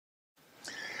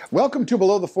Welcome to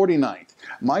Below the 49th,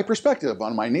 my perspective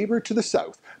on my neighbor to the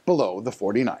south, below the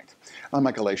 49th. I'm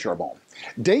Michael A. Charbon.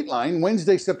 Dateline,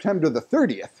 Wednesday, September the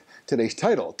 30th. Today's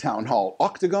title, Townhall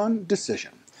Octagon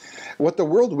Decision. What the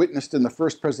world witnessed in the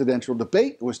first presidential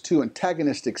debate was two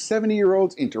antagonistic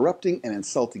 70-year-olds interrupting and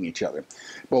insulting each other,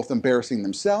 both embarrassing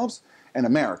themselves and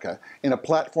America in a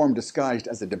platform disguised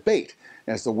as a debate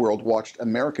as the world watched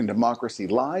American democracy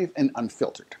live and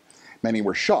unfiltered. Many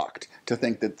were shocked to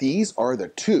think that these are the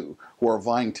two who are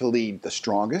vying to lead the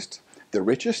strongest, the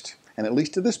richest, and at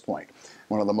least to this point,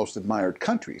 one of the most admired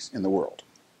countries in the world.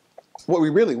 What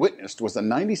we really witnessed was a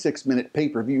 96-minute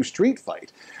pay-per-view street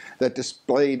fight that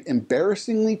displayed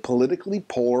embarrassingly politically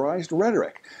polarized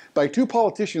rhetoric by two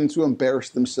politicians who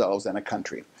embarrassed themselves and a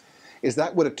country. Is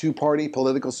that what a two-party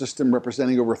political system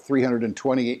representing over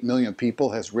 328 million people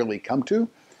has really come to?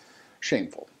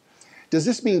 Shameful. Does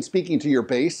this mean speaking to your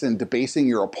base and debasing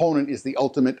your opponent is the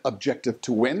ultimate objective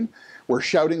to win, where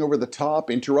shouting over the top,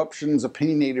 interruptions,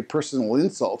 opinionated personal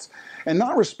insults, and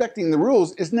not respecting the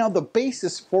rules is now the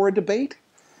basis for a debate?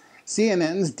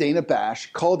 CNN's Dana Bash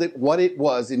called it what it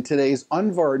was in today's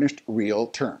unvarnished real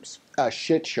terms, a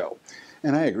shit show.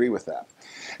 And I agree with that.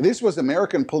 This was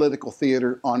American political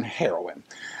theater on heroin.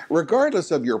 Regardless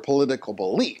of your political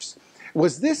beliefs,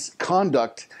 was this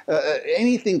conduct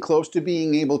anything close to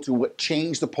being able to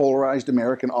change the polarized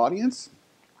American audience?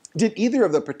 Did either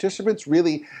of the participants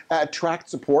really attract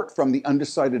support from the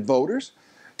undecided voters?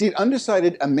 Did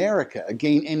undecided America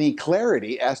gain any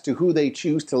clarity as to who they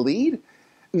choose to lead?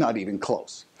 Not even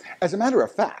close. As a matter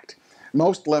of fact,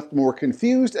 most left more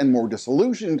confused and more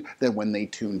disillusioned than when they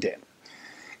tuned in.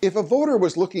 If a voter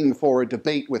was looking for a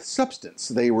debate with substance,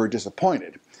 they were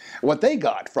disappointed. What they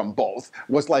got from both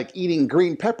was like eating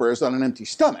green peppers on an empty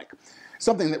stomach,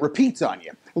 something that repeats on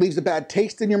you, leaves a bad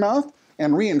taste in your mouth,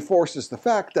 and reinforces the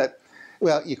fact that,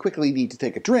 well, you quickly need to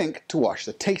take a drink to wash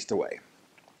the taste away.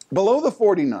 Below the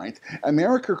 49th,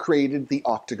 America created the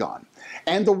Octagon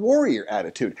and the warrior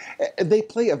attitude. They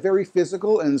play a very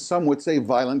physical and some would say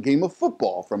violent game of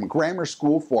football from grammar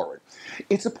school forward.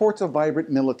 It supports a vibrant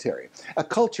military, a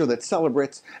culture that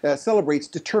celebrates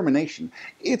determination.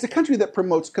 It's a country that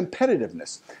promotes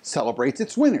competitiveness, celebrates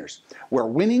its winners, where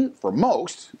winning, for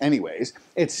most anyways,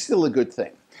 it's still a good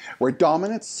thing, where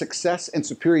dominance, success, and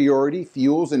superiority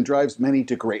fuels and drives many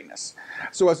to greatness.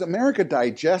 So as America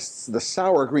digests the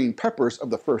sour green peppers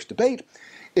of the first debate,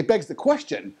 it begs the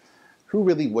question, who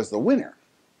really was the winner?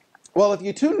 Well, if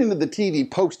you tuned into the TV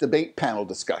post-debate panel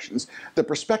discussions, the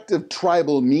prospective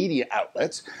tribal media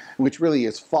outlets, which really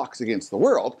is Fox against the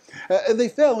world, they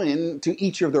fell into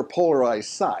each of their polarized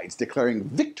sides, declaring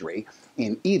victory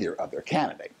in either of their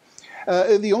candidate.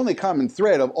 The only common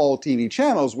thread of all TV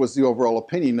channels was the overall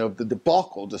opinion of the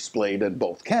debacle displayed at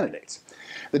both candidates.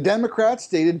 The Democrats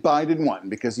stated Biden won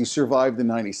because he survived the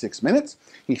 96 minutes,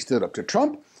 he stood up to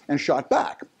Trump, and shot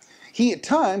back. He at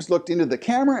times looked into the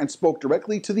camera and spoke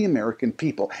directly to the American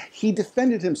people. He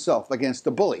defended himself against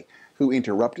the bully who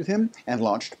interrupted him and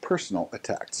launched personal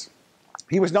attacks.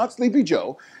 He was not Sleepy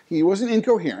Joe, he wasn't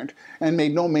incoherent, and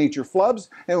made no major flubs,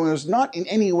 and was not in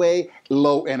any way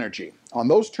low energy. On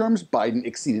those terms, Biden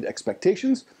exceeded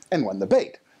expectations and won the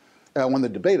debate.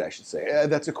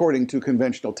 That's according to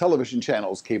conventional television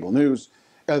channels, cable news,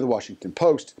 the Washington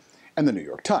Post, and the New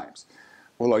York Times.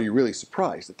 Well, are you really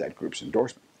surprised at that group's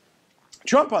endorsement?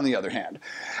 Trump, on the other hand,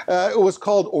 was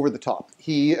called over the top.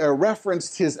 He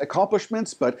referenced his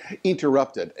accomplishments, but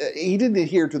interrupted. He didn't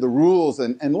adhere to the rules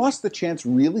and lost the chance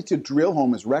really to drill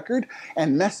home his record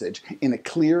and message in a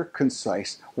clear,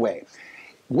 concise way.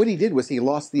 What he did was he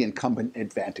lost the incumbent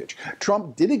advantage.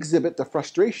 Trump did exhibit the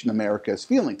frustration America is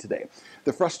feeling today.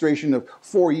 The frustration of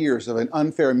 4 years of an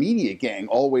unfair media gang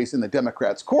always in the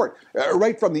Democrats' court,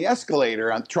 right from the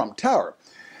escalator on Trump Tower.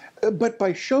 But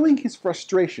by showing his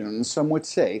frustration, some would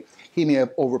say, he may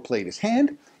have overplayed his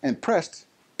hand and pressed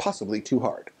possibly too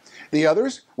hard. The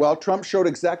others, well, Trump showed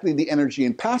exactly the energy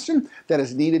and passion that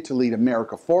is needed to lead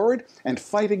America forward and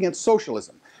fight against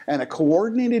socialism, and a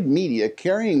coordinated media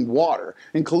carrying water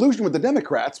in collusion with the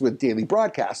Democrats with daily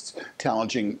broadcasts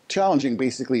challenging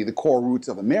basically the core roots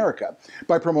of America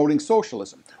by promoting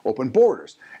socialism, open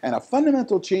borders, and a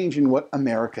fundamental change in what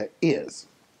America is.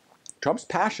 Trump's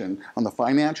passion on the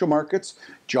financial markets,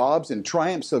 jobs, and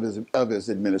triumphs of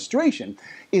his administration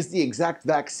is the exact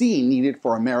vaccine needed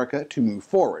for America to move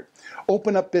forward,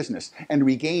 open up business, and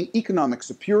regain economic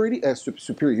superiority,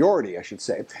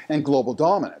 and global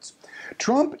dominance.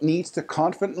 Trump needs to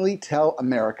confidently tell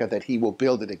America that he will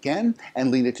build it again and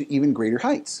lead it to even greater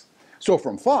heights. So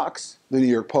from Fox, the New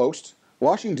York Post,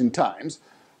 Washington Times,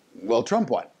 well, Trump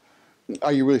won.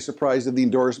 Are you really surprised at the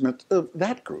endorsement of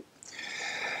that group?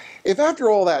 If after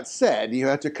all that said, you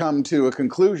had to come to a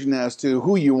conclusion as to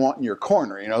who you want in your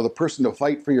corner, the person to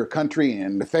fight for your country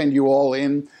and defend you all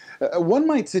in, one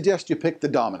might suggest you pick the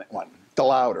dominant one, the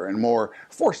louder and more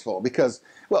forceful, because,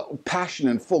 well, passion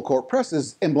in full court press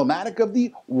is emblematic of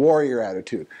the warrior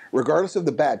attitude, regardless of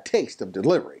the bad taste of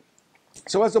delivery.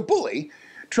 So as a bully,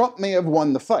 Trump may have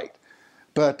won the fight,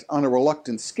 but on a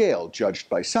reluctant scale, judged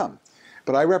by some.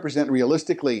 But I represent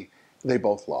realistically, they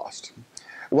both lost.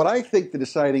 What I think the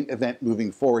deciding event moving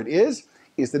forward is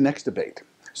the next debate.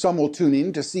 Some will tune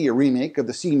in to see a remake of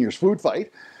the seniors' food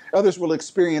fight. Others will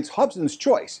experience Hobson's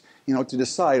choice, to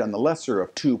decide on the lesser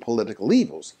of two political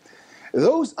evils.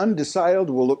 Those undecided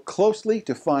will look closely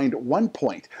to find one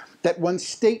point, that one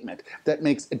statement that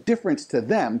makes a difference to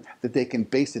them that they can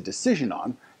base a decision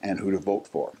on and who to vote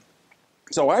for.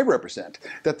 So I represent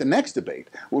that the next debate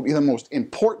will be the most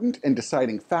important and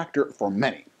deciding factor for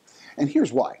many. And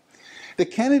here's why. The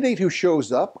candidate who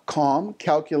shows up calm,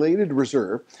 calculated,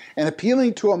 reserved, and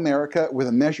appealing to America with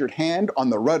a measured hand on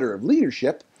the rudder of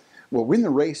leadership will win the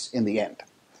race in the end.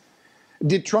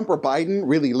 Did Trump or Biden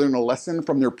really learn a lesson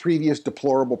from their previous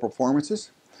deplorable performances?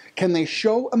 Can they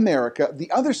show America the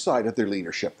other side of their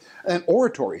leadership and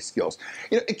oratory skills?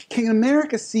 Can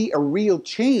America see a real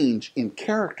change in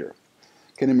character?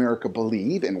 Can America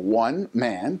believe in one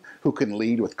man who can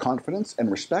lead with confidence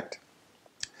and respect?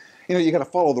 You got to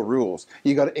follow the rules.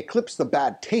 You got to eclipse the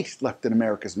bad taste left in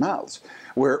America's mouths,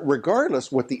 where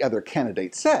regardless what the other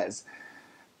candidate says,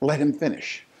 let him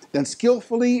finish. Then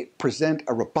skillfully present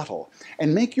a rebuttal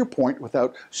and make your point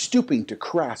without stooping to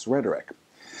crass rhetoric.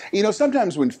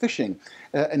 Sometimes when fishing,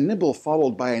 a nibble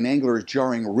followed by an angler's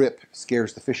jarring rip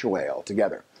scares the fish away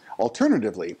altogether.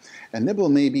 Alternatively, a nibble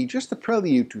may be just the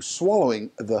prelude to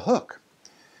swallowing the hook.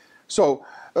 So,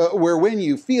 where when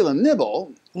you feel a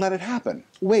nibble, let it happen.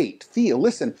 Wait, feel,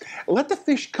 listen. Let the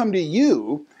fish come to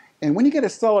you, and when you get a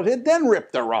solid hit, then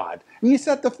rip the rod. And you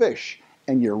set the fish,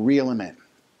 and you reel him in.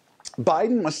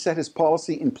 Biden must set his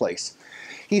policy in place.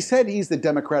 He said he's the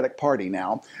Democratic Party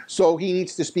now, so he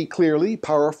needs to speak clearly,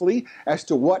 powerfully, as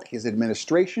to what his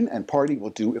administration and party will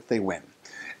do if they win.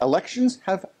 Elections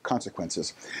have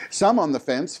consequences. Some on the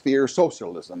fence fear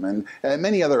socialism and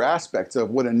many other aspects of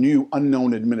what a new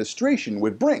unknown administration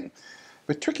would bring,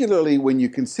 particularly when you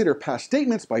consider past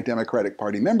statements by Democratic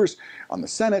Party members on the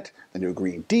Senate, the new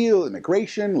Green Deal,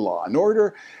 immigration, law and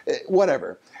order,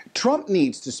 whatever. Trump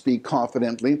needs to speak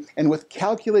confidently and with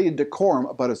calculated decorum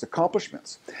about his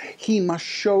accomplishments. He must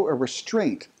show a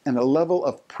restraint and a level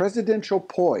of presidential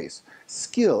poise,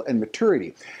 skill, and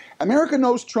maturity. America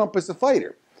knows Trump as a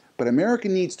fighter, but America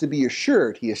needs to be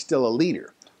assured he is still a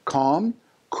leader, calm,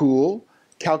 cool,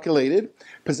 calculated,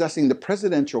 possessing the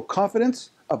presidential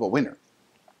confidence of a winner.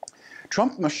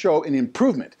 Trump must show an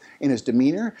improvement in his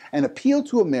demeanor and appeal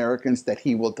to Americans that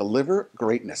he will deliver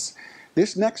greatness.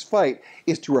 This next fight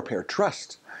is to repair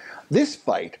trust. This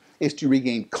fight is to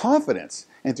regain confidence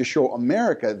and to show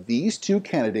America these two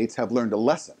candidates have learned a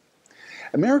lesson.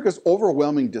 America's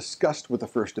overwhelming disgust with the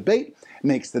first debate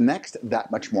makes the next that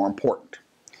much more important.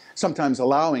 Sometimes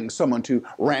allowing someone to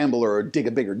ramble or dig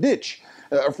a bigger ditch,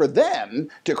 for them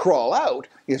to crawl out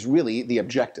is really the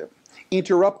objective.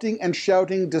 Interrupting and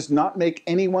shouting does not make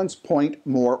anyone's point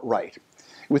more right.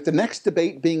 With the next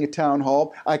debate being a town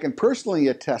hall, I can personally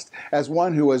attest, as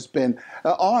one who has been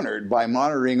honored by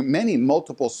monitoring many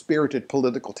multiple spirited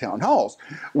political town halls,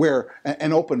 where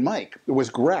an open mic was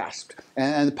grasped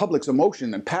and the public's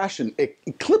emotion and passion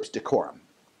eclipsed decorum.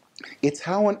 It's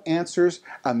how one answers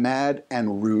a mad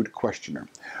and rude questioner.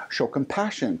 Show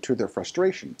compassion to their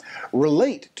frustration.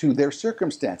 Relate to their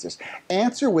circumstances.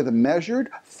 Answer with a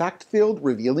measured, fact-filled,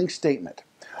 revealing statement.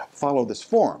 Follow this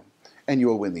form, and you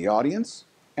will win the audience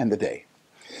and the day.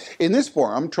 In this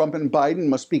forum, Trump and Biden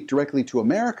must speak directly to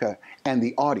America and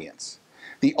the audience.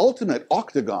 The ultimate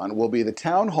Octagon will be the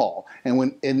town hall and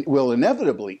will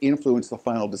inevitably influence the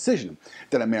final decision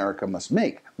that America must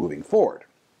make moving forward.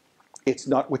 It's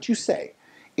not what you say.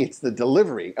 It's the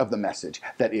delivery of the message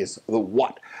that is the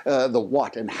what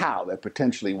and how that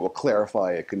potentially will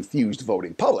clarify a confused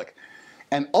voting public.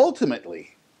 And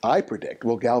ultimately, I predict,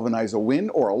 will galvanize a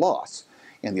win or a loss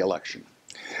in the election.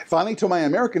 Finally, to my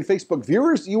American Facebook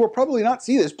viewers, you will probably not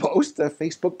see this post.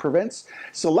 Facebook prevents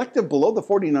selective below the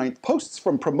 49th posts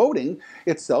from promoting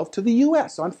itself to the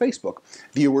U.S. on Facebook.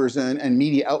 Viewers and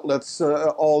media outlets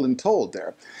all in told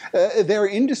there. Their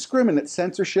indiscriminate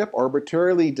censorship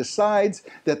arbitrarily decides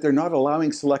that they're not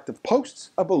allowing selective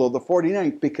posts below the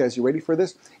 49th because, you ready for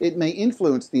this? It may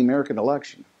influence the American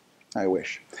election. I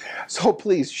wish. So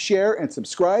please share and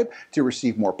subscribe to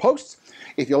receive more posts.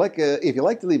 If you like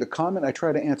to leave a comment, I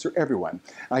try to answer everyone.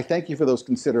 I thank you for those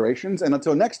considerations. And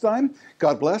until next time,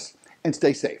 God bless and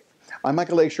stay safe. I'm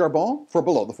Michael A. Charbon for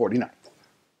Below the 49th.